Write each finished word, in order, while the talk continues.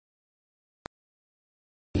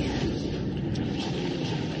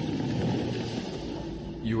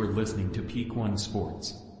listening to Peak One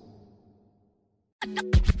Sports.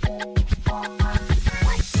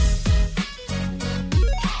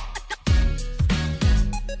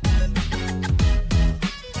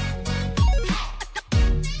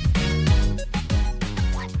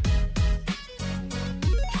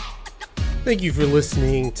 Thank you for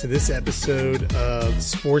listening to this episode of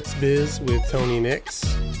Sports Biz with Tony Nix.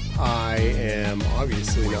 I am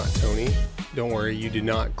obviously not Tony. Don't worry, you did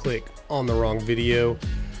not click on the wrong video.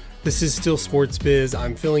 This is still Sports Biz.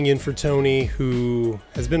 I'm filling in for Tony, who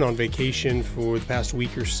has been on vacation for the past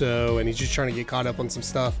week or so, and he's just trying to get caught up on some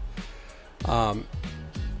stuff.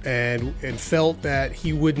 And felt that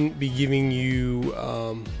he wouldn't be giving you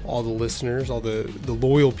all the listeners, all the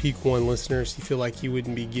loyal Peak One listeners, he feel like he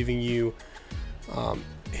wouldn't be giving you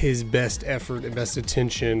his best effort and best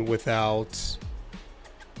attention without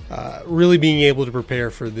really being able to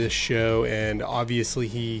prepare for this show. And obviously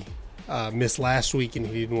he missed last week and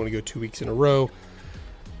he didn't want to go 2 weeks in a row.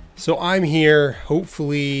 So I'm here.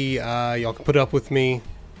 Hopefully y'all can put up with me.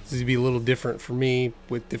 This is going to be a little different for me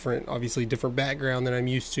with obviously different background than I'm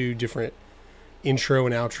used to, different intro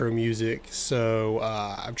and outro music. So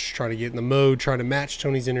I'm just trying to get in the mode, trying to match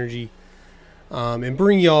Tony's energy. And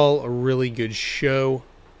bring y'all a really good show.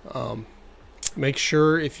 Make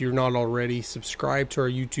sure, if you're not already, subscribe to our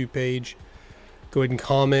YouTube page. Go ahead and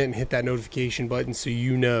comment and hit that notification button so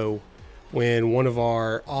you know when one of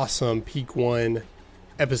our awesome Peak One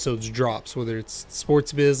episodes drops, whether it's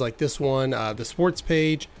Sports Biz like this one, the Sports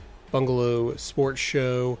Page, Bungalow Sports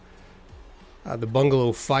Show, the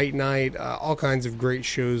Bungalow Fight Night, all kinds of great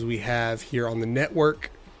shows we have here on the network.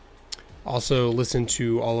 Also, listen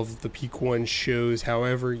to all of the Peak One shows,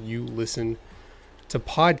 however you listen to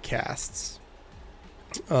podcasts.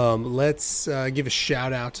 Let's give a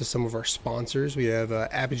shout out to some of our sponsors. We have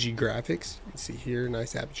Apogee Graphics. You can see here,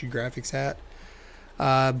 nice Apogee Graphics hat.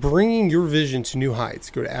 Bringing your vision to new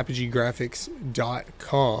heights. Go to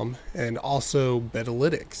apogeegraphics.com, and also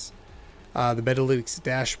Betalytics. The Betalytics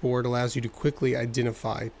dashboard allows you to quickly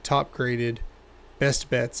identify top-graded best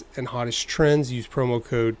bets and hottest trends. Use promo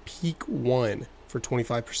code PEAK1 for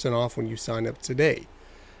 25% off when you sign up today.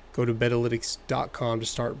 Go to betalytics.com to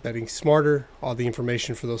start betting smarter. All the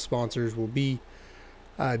information for those sponsors will be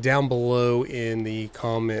down below in the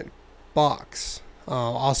comment box.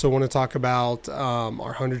 Also want to talk about our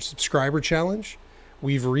 100 subscriber challenge.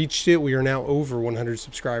 We've reached it. We are now over 100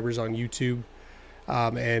 subscribers on YouTube.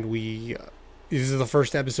 And this is the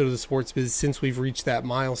first episode of the Sports Biz since we've reached that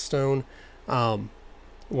milestone. Want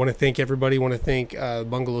to thank everybody. Want to thank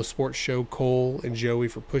Bungalow Sports Show, Cole and Joey,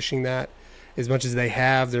 for pushing that as much as they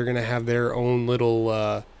have. They're going to have their own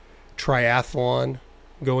little triathlon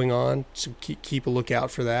going on, so keep a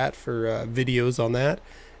lookout for that, for videos on that.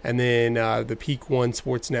 And then the Peak One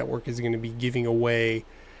Sports Network is going to be giving away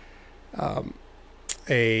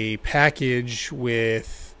a package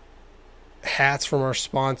with hats from our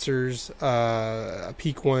sponsors, a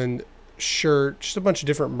Peak One shirt, just a bunch of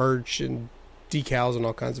different merch and decals and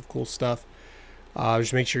all kinds of cool stuff.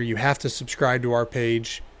 Just make sure you have to subscribe to our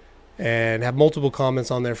page and have multiple comments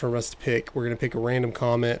on there for us to pick. We're going to pick a random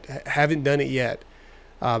comment. Haven't done it yet,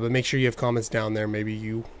 but make sure you have comments down there. Maybe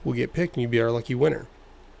you will get picked and you'll be our lucky winner.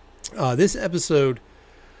 This episode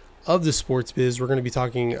of the Sports Biz, we're going to be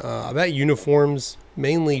talking about uniforms,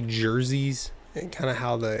 mainly jerseys, and kind of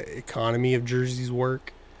how the economy of jerseys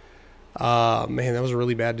work. Man, that was a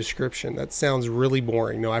really bad description. That sounds really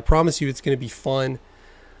boring. No, I promise you it's going to be fun.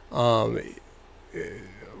 We're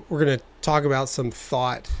going to talk about some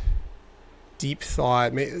deep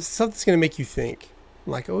thought, stuff that's going to make you think.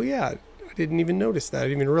 Like, oh yeah, I didn't even notice that. I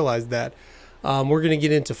didn't even realize that. We're going to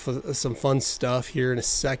get into some fun stuff here in a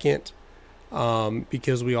second,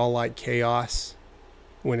 because we all like chaos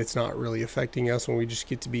when it's not really affecting us, when we just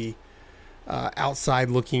get to be outside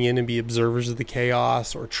looking in and be observers of the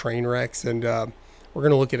chaos or train wrecks. And we're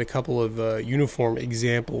going to look at a couple of uniform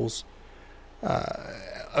examples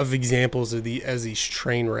as these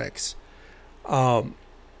train wrecks.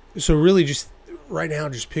 So really just right now,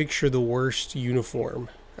 just picture the worst uniform.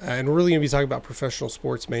 And we're really going to be talking about professional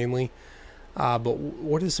sports mainly. But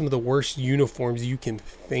what are some of the worst uniforms you can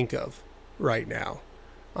think of right now?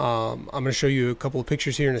 I'm going to show you a couple of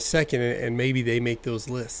pictures here in a second, and maybe they make those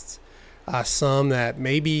lists. Some that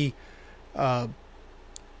maybe that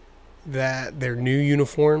they're new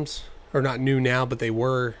uniforms, or not new now, but they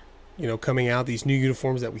were, coming out, these new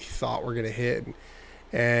uniforms that we thought were going to hit,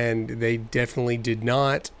 and they definitely did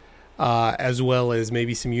not, as well as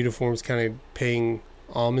maybe some uniforms kind of paying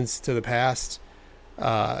homage to the past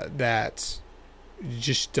that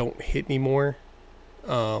just don't hit anymore.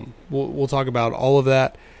 We'll talk about all of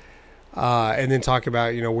that. and then talk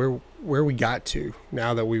about where we got to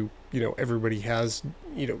now that we everybody has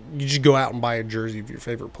you just go out and buy a jersey of your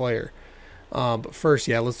favorite player. But first,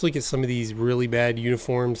 let's look at some of these really bad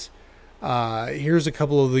uniforms. Here's a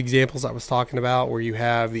couple of the examples I was talking about where you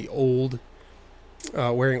have the old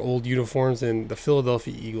wearing old uniforms and the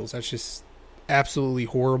Philadelphia Eagles. That's just absolutely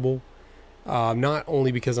horrible. Not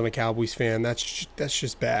only because I'm a Cowboys fan, that's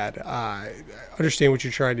just bad. I understand what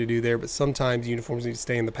you're trying to do there, but sometimes uniforms need to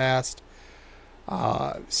stay in the past.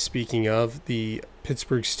 Speaking of the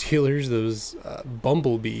Pittsburgh Steelers, those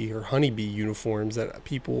bumblebee or honeybee uniforms that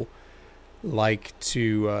people like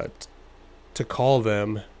to call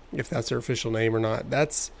them, if that's their official name or not,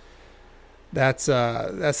 that's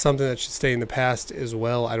something that should stay in the past as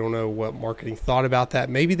well. I don't know what marketing thought about that.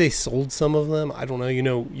 Maybe they sold some of them. I don't know.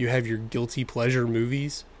 You have your guilty pleasure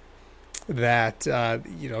movies that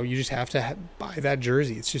you just have to buy that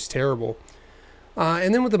jersey. It's just terrible.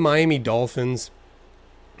 And then with the Miami Dolphins,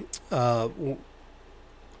 I'm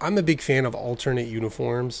a big fan of alternate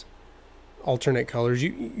uniforms, alternate colors.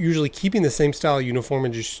 Usually keeping the same style uniform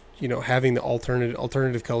and just having the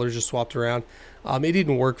alternative colors just swapped around. It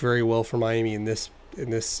didn't work very well for Miami in this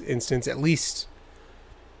instance, at least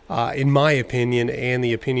in my opinion and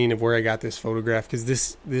the opinion of where I got this photograph, because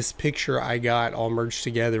this picture I got all merged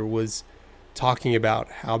together was talking about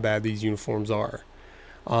how bad these uniforms are.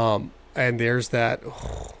 And there's that.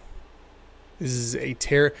 This is a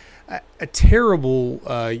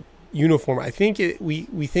terrible uniform. I think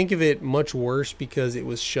we think of it much worse because it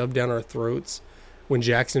was shoved down our throats when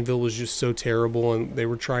Jacksonville was just so terrible and they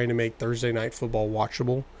were trying to make Thursday Night Football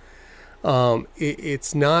watchable.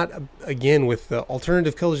 It's not, again, with the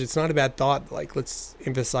alternative colors, it's not a bad thought. Like, let's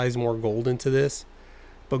emphasize more gold into this.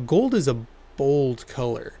 But gold is a bold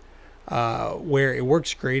color, where it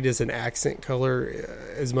works great as an accent color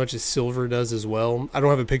as much as silver does as well. I don't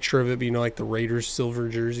have a picture of it, but like the Raiders silver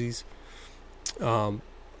jerseys.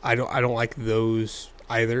 I don't like those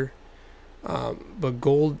either. But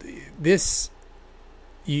gold,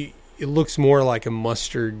 it looks more like a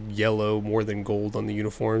mustard yellow more than gold on the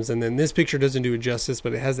uniforms. And then this picture doesn't do it justice,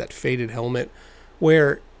 but it has that faded helmet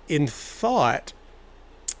where in thought,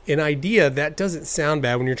 an idea that doesn't sound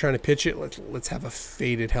bad when you're trying to pitch it. Let's have a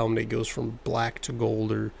faded helmet. It goes from black to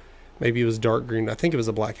gold, or maybe it was dark green. I think it was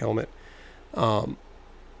a black helmet. And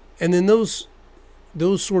then those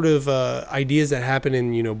sort of ideas that happen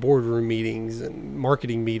in boardroom meetings and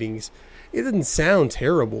marketing meetings, it doesn't sound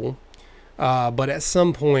terrible, but at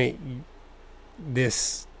some point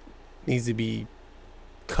this needs to be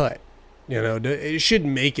cut. It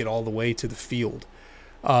shouldn't make it all the way to the field.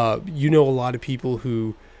 A lot of people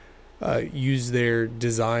who use their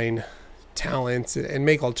design talents and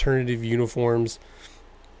make alternative uniforms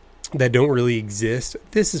that don't really exist.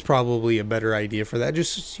 This is probably a better idea for that.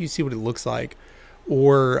 Just so you see what it looks like.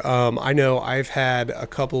 Or I know I've had a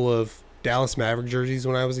couple of Dallas Maverick jerseys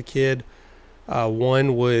when I was a kid.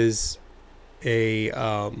 One was it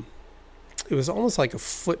was almost like a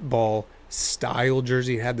football style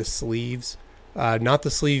jersey. It had the sleeves, not the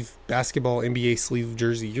sleeve basketball NBA sleeve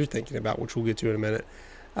jersey you're thinking about, which we'll get to in a minute.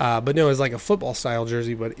 But no, it was like a football style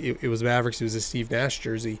jersey, but it was Mavericks. It was a Steve Nash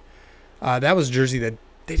jersey. That was a jersey that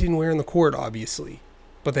they didn't wear in the court, obviously,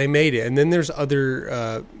 but they made it. And then there's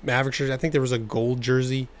other Mavericks jerseys. I think there was a gold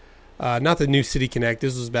jersey, not the New City Connect.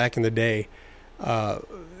 This was back in the day.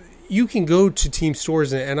 You can go to team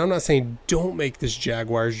stores, and I'm not saying don't make this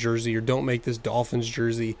Jaguars jersey or don't make this Dolphins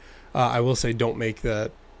jersey. I will say don't make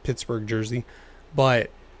the Pittsburgh jersey. But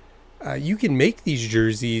you can make these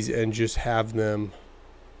jerseys and just have them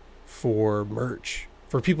for merch,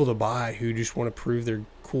 for people to buy who just want to prove they're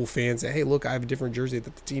cool fans. Say, hey, look, I have a different jersey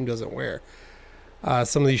that the team doesn't wear.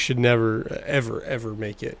 Some of these should never, ever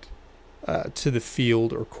make it to the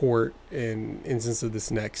field or court in instance of this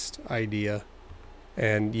next idea.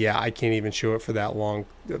 And I can't even show it for that long.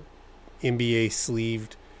 NBA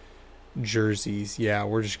sleeved jerseys.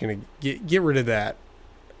 We're just going to get rid of that.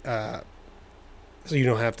 So you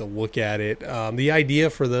don't have to look at it. The idea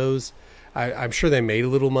for those, I'm sure they made a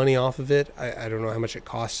little money off of it. I don't know how much it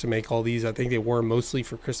costs to make all these. I think they wore them mostly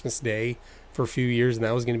for Christmas Day for a few years, and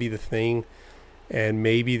that was going to be the thing. And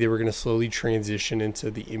maybe they were going to slowly transition into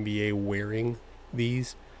the NBA wearing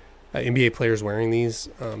these. NBA players wearing these.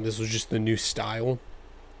 This was just the new style,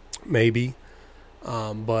 maybe.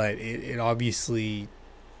 But it obviously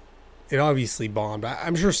bombed.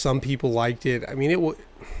 I'm sure some people liked it. I mean,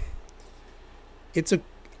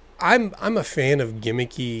 I'm a fan of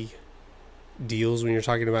gimmicky deals when you're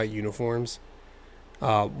talking about uniforms.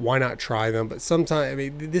 Why not try them? But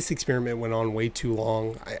sometimes, this experiment went on way too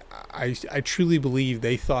long. I truly believe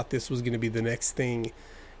they thought this was going to be the next thing,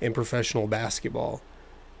 in professional basketball.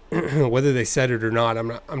 Whether they said it or not,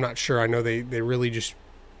 I'm not sure. I know they really just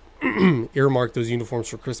earmarked those uniforms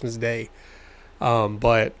for Christmas Day,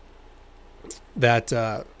 but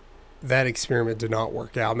that experiment did not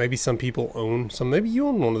work out. Maybe some people own some. Maybe you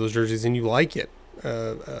own one of those jerseys and you like it.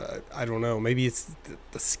 I don't know. Maybe it's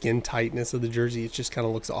the skin tightness of the jersey. It just kind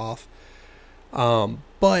of looks off.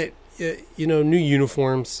 But new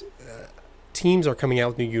uniforms. Teams are coming out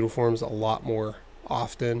with new uniforms a lot more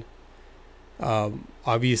often.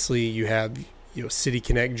 Obviously, you have City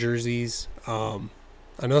Connect jerseys.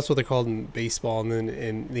 I know that's what they're called in baseball, and then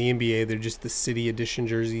in the NBA, they're just the City Edition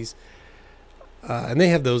jerseys. And they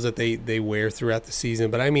have those that they wear throughout the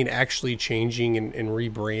season. But I mean, actually changing and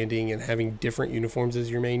rebranding and having different uniforms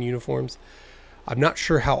as your main uniforms. I'm not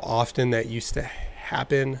sure how often that used to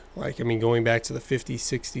happen. Going back to the 50s,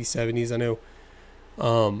 60s, 70s, I know,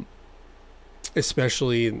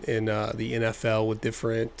 especially in the NFL with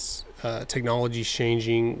different technologies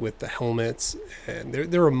changing with the helmets. And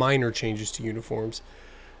there are minor changes to uniforms.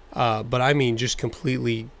 But I mean, just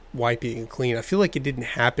completely wiping it clean. I feel like it didn't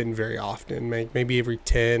happen very often, maybe every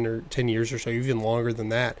 10 years or so, even longer than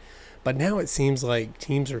that. But now it seems like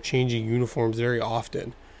teams are changing uniforms very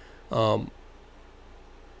often.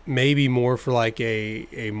 Maybe more for like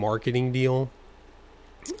a marketing deal.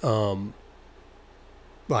 Coming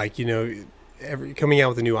out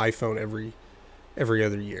with a new iPhone every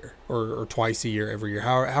other year or twice a year every year,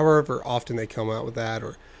 however often they come out with that.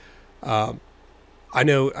 Or I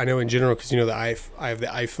know in general, because I have the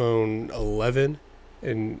iPhone 11,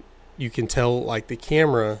 and you can tell like the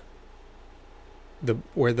camera,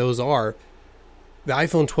 where those are. The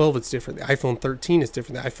iPhone 12, it's different. The iPhone 13 is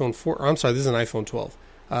different. The iPhone 4, or I'm sorry, this is an iPhone 12.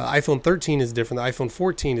 iPhone 13 is different. The iPhone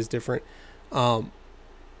 14 is different. That's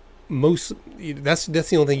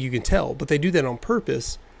the only thing you can tell, but they do that on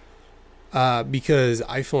purpose, because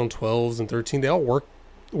iPhone 12s and 13, they all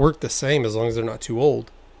work the same as long as they're not too old.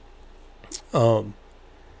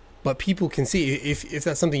 But people can see, if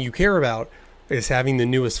that's something you care about, is having the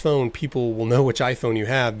newest phone, people will know which iPhone you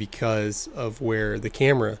have because of where the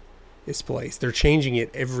camera is placed. They're changing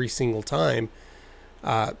it every single time,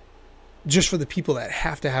 just for the people that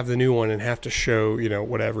have to have the new one and have to show,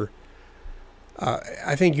 whatever.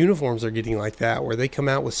 I think uniforms are getting like that, where they come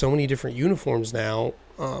out with so many different uniforms now,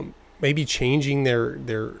 maybe changing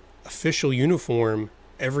their official uniform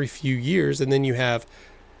every few years, and then you have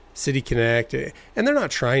City Connect, and they're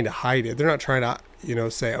not trying to hide it. They're not trying to,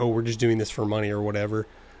 say, oh, we're just doing this for money or whatever.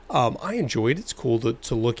 I enjoy it. It's cool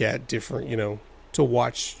to look at different, to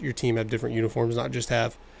watch your team have different uniforms, not just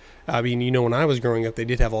have, when I was growing up, they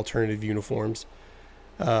did have alternative uniforms,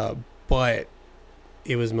 but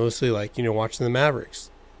it was mostly like, watching the Mavericks,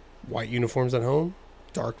 white uniforms at home,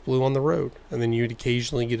 dark blue on the road. And then you'd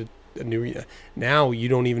occasionally get a new, now you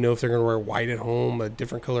don't even know if they're going to wear white at home, a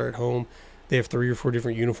different color at home. They have 3 or 4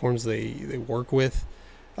 different uniforms they work with.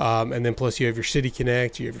 And then plus you have your City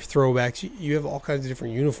Connect, you have your throwbacks, you have all kinds of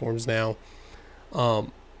different uniforms now.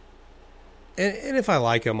 And if I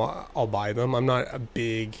like them, I'll buy them. I'm not a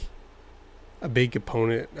big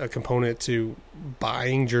component to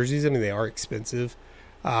buying jerseys. I mean, they are expensive.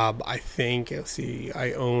 I think,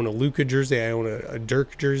 I own a Luka jersey, I own a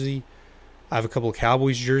Dirk jersey, I have a couple of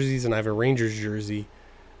Cowboys jerseys, and I have a Rangers jersey.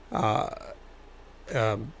 And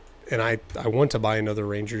I want to buy another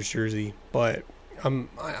Rangers jersey, but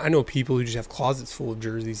I know people who just have closets full of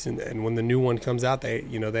jerseys, and when the new one comes out, they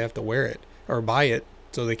have to wear it or buy it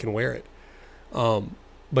so they can wear it.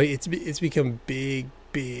 But it's become big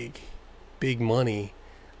money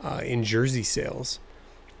in jersey sales.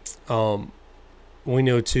 We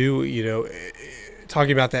know too,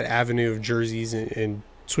 talking about that avenue of jerseys and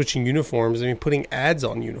switching uniforms. I mean, putting ads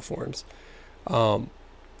on uniforms.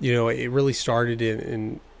 It really started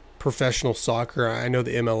in professional soccer. I know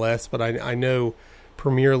the MLS, but I know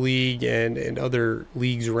Premier League and other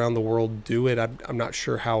leagues around the world do it. I'm not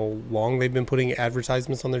sure how long they've been putting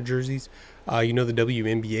advertisements on their jerseys. The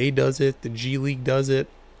WNBA does it, the G League does it,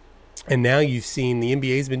 and now you've seen the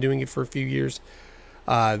NBA's been doing it for a few years.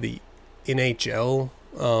 The NHL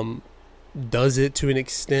does it to an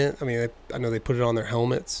extent. I mean, I know they put it on their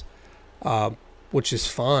helmets, which is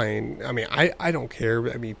fine. I mean, I don't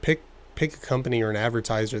care. I mean, pick a company or an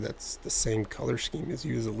advertiser that's the same color scheme as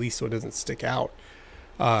you, at least so it doesn't stick out.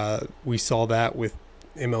 We saw that with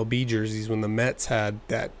MLB jerseys when the Mets had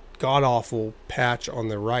that god-awful patch on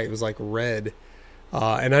the right. It was like red.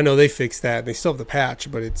 And I know they fixed that. They still have the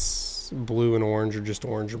patch, but it's blue and orange, or just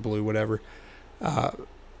orange or blue, whatever.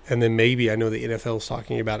 And then maybe I know the NFL's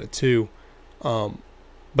talking about it too.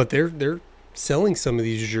 But they're selling some of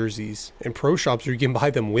these jerseys in pro shops, or you can buy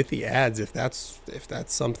them with the ads if that's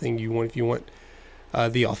something you want. If you want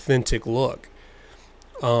the authentic look.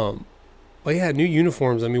 But yeah, new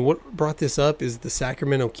uniforms. I mean, what brought this up is the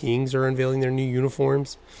Sacramento Kings are unveiling their new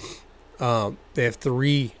uniforms. They have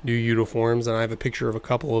 3 new uniforms, and I have a picture of a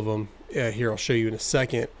couple of them here. I'll show you in a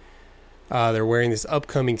second. They're wearing this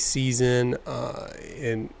upcoming season,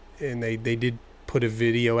 and they did put a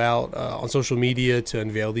video out on social media to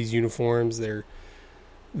unveil these uniforms. Their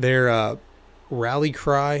rally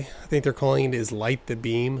cry, I think they're calling it, is "Light the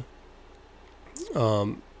Beam."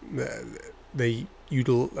 They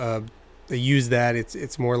use that.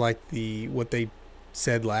 It's more like what they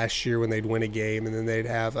said last year when they'd win a game, and then they'd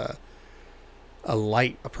have a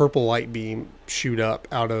purple light beam shoot up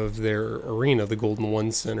out of their arena, the Golden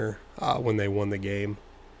One Center, when they won the game.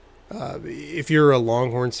 If you're a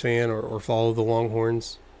Longhorns fan or follow the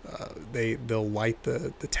Longhorns, they'll light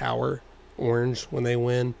the tower orange when they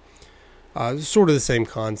win. It's sort of the same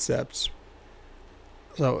concepts.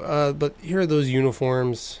 So, but here are those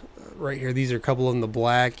uniforms right here. These are a couple of them, the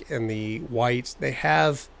black and the white. They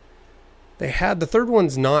had the third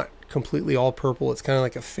one's not completely all purple. It's kind of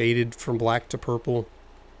like a faded from black to purple,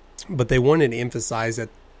 but they wanted to emphasize that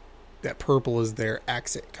purple is their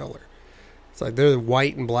accent color. It's like they're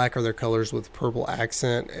white and black are their colors with purple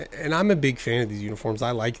accent. And I'm a big fan of these uniforms.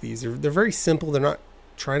 I like these. They're very simple. They're not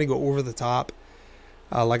trying to go over the top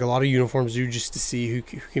like a lot of uniforms do, just to see who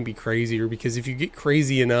can be crazier. Because if you get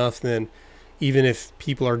crazy enough, then even if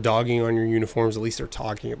people are dogging on your uniforms, at least they're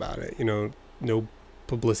talking about it. You know, no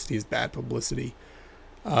publicity is bad publicity.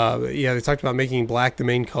 But yeah, they talked about making black the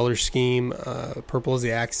main color scheme, purple as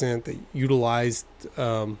the accent. They utilizing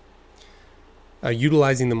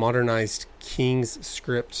the modernized Kings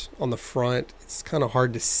script on the front. It's kind of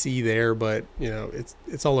hard to see there, but you know,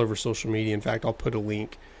 it's all over social media. In fact, I'll put a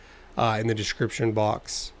link in the description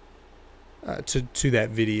box to that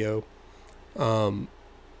video. And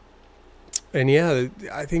yeah,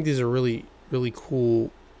 I think these are really, really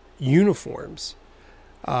cool uniforms.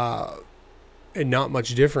 And not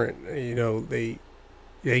much different. You know, they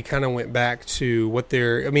kind of went back to what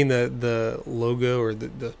the logo or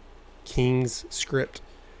the Kings script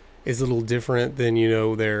is a little different than, you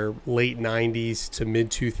know, their late 90s to mid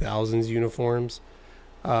 2000s uniforms.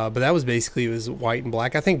 But that was basically, it was white and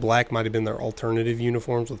black. I think black might have been their alternative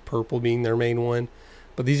uniforms, with purple being their main one.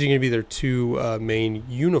 But these are going to be their 2 main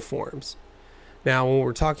uniforms. Now, when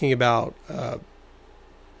we're talking about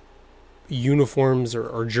uniforms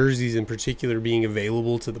or jerseys in particular being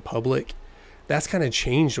available to the public, that's kind of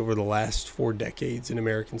changed over the last 4 decades in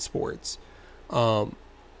American sports.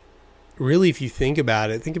 Really, if you think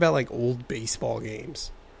about it, think about like old baseball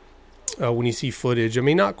games. When you see footage, I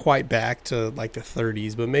mean, not quite back to like the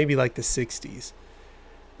 30s, but maybe like the 60s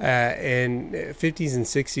and 50s and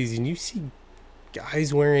 60s, and you see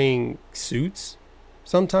guys wearing suits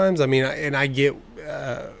sometimes. I mean, I get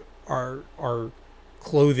our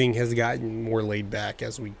clothing has gotten more laid back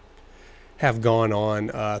as we have gone on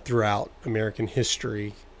throughout American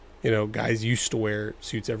history. You know, guys used to wear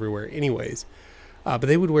suits everywhere anyways. But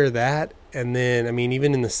they would wear that. And then, I mean,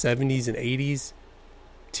 even in the 70s and 80s,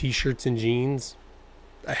 T-shirts and jeans,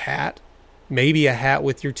 a hat, maybe a hat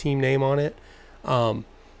with your team name on it.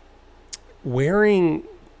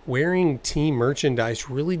 Wearing team merchandise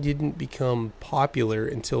really didn't become popular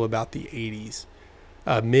until about the 80s,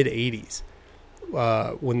 mid 80s.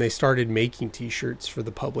 When they started making T-shirts for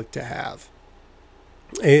the public to have.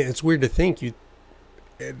 And it's weird to think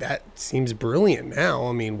that seems brilliant now.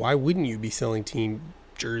 I mean, why wouldn't you be selling team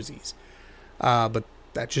jerseys? But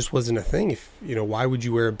that just wasn't a thing. If you know, why would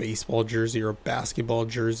you wear a baseball jersey or a basketball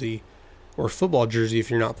jersey or a football jersey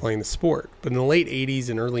if you're not playing the sport? But in the late 80s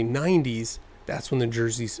and early 90s, that's when the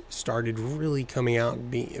jerseys started really coming out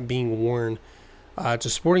and being worn to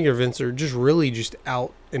sporting events, or just really just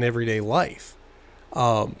out in everyday life.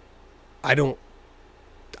 I don't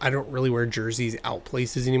really wear jerseys out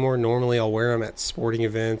places anymore. Normally I'll wear them at sporting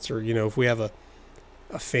events, or, you know, if we have a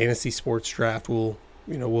fantasy sports draft,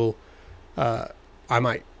 I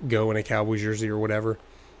might go in a Cowboys jersey or whatever.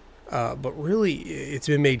 But really it's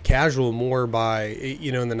been made casual more by,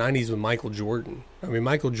 you know, in the 90s with Michael Jordan. I mean,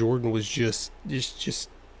 Michael Jordan was just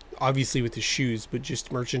obviously with his shoes, but just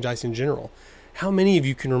merchandise in general. How many of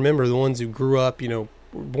you can remember the ones who grew up, you know,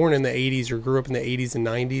 were born in the 80s or grew up in the 80s and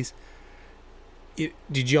 90s?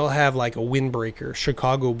 Did y'all have like a windbreaker,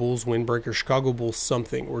 Chicago Bulls windbreaker, Chicago Bulls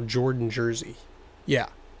something, or Jordan jersey? Yeah.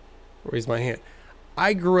 Raise my hand.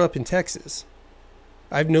 I grew up in Texas.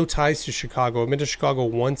 I have no ties to Chicago. I've been to Chicago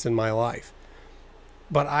once in my life.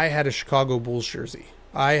 But I had a Chicago Bulls jersey.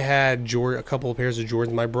 I had a couple of pairs of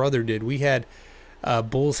Jordans. My brother did. We had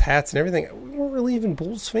Bulls hats and everything. We weren't really even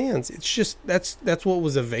Bulls fans. It's just that's what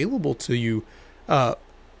was available to you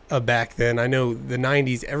back then. I know the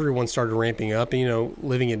 90s, everyone started ramping up. And,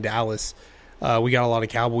 living in Dallas, we got a lot of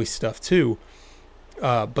Cowboy stuff too.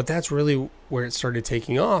 But that's really where it started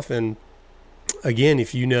taking off. And again,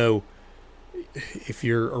 if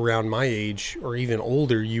you're around my age or even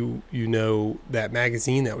older, you know that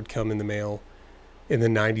magazine that would come in the mail in the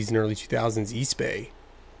 90s and early 2000s, East Bay.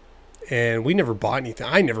 And we never bought anything.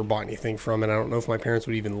 I never bought anything from it. I don't know if my parents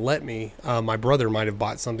would even let me. My brother might have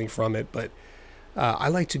bought something from it, but I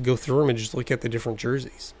like to go through them and just look at the different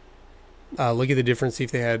jerseys. Look at the difference, see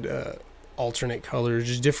if they had alternate colors,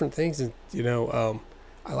 just different things. And,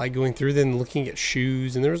 I like going through them and looking at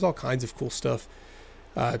shoes, and there was all kinds of cool stuff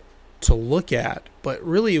to look at. But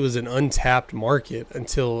really, it was an untapped market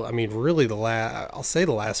until, really I'll say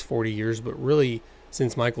the last 40 years, but really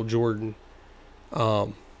since Michael Jordan,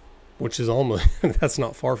 which is almost, that's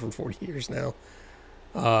not far from 40 years now,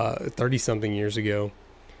 30-something years ago.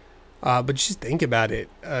 But just think about it.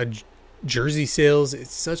 Jersey sales,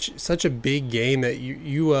 it's such a big game that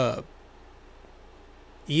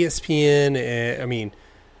ESPN, and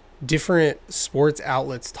different sports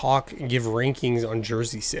outlets talk and give rankings on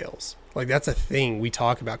jersey sales. Like, that's a thing we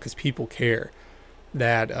talk about because people care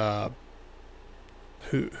that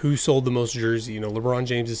who sold the most jersey. LeBron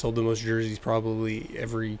James has sold the most jerseys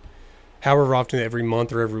probably however often, every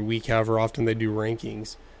month or every week, however often they do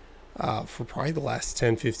rankings for probably the last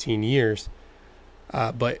 10, 15 years.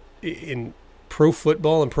 But in pro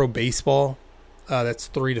football and pro baseball, that's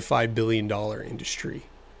 $3 to $5 billion industry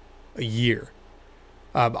a year.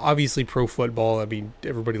 Obviously, pro football,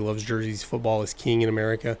 everybody loves jerseys. Football is king in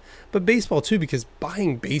America. But baseball, too, because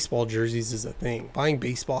buying baseball jerseys is a thing. Buying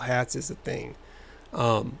baseball hats is a thing.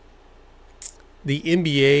 The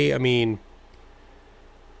NBA,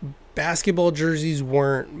 basketball jerseys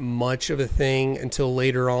weren't much of a thing until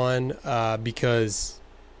later on because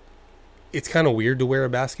it's kind of weird to wear a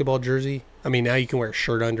basketball jersey. Now you can wear a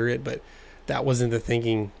shirt under it, but that wasn't the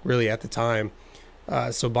thinking really at the time.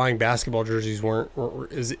 So buying basketball jerseys weren't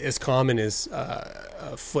as common as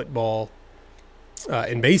football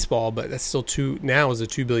and baseball, but that's still now is a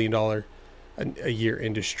 $2 billion a year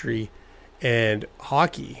industry. And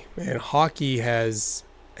hockey has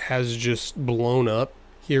just blown up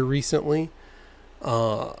here recently.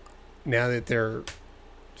 Now that they're,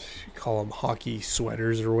 call them hockey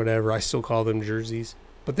sweaters or whatever, I still call them jerseys,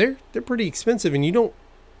 but they're pretty expensive, and you don't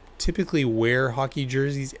typically wear hockey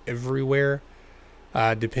jerseys everywhere.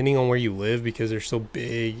 Depending on where you live, because they're so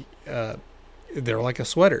big, they're like a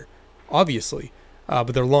sweater, obviously,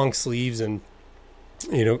 but they're long sleeves, and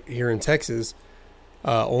here in Texas,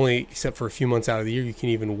 only except for a few months out of the year, you can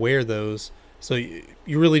even wear those. So you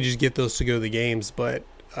really just get those to go to the games, but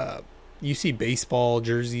you see baseball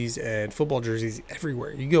jerseys and football jerseys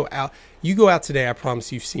everywhere. You go out today, I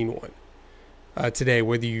promise you've seen one today,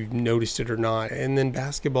 whether you noticed it or not. And then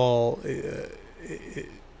basketball,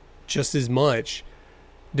 just as much.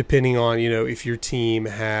 Depending on, if your team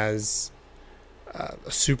has a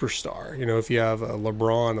superstar, if you have a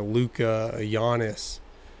LeBron, a Luka, a Giannis,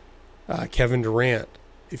 Kevin Durant,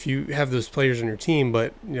 if you have those players on your team,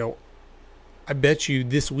 but, I bet you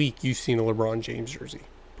this week you've seen a LeBron James jersey,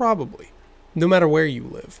 probably, no matter where you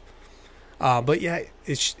live. But yeah,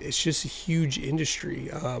 it's just a huge industry.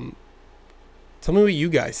 Tell me what you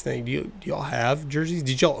guys think. Do y'all have jerseys?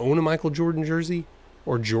 Did y'all own a Michael Jordan jersey?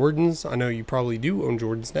 Or Jordans? I know you probably do own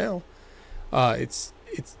Jordans now. Air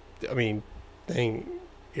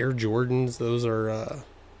Jordans,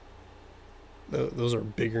 those are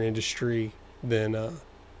bigger industry than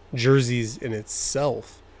jerseys in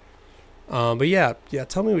itself. But yeah,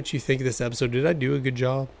 tell me what you think of this episode. Did I do a good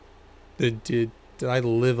job? Did I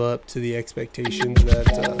live up to the expectations that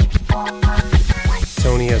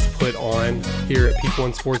Tony has put on here at Peak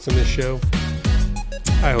One Sports on this show?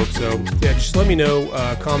 I hope so. Yeah, just let me know.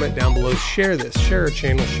 Comment down below. Share our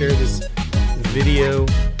channel. Share this video.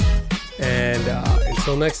 And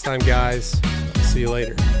until next time, guys, see you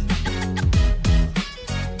later.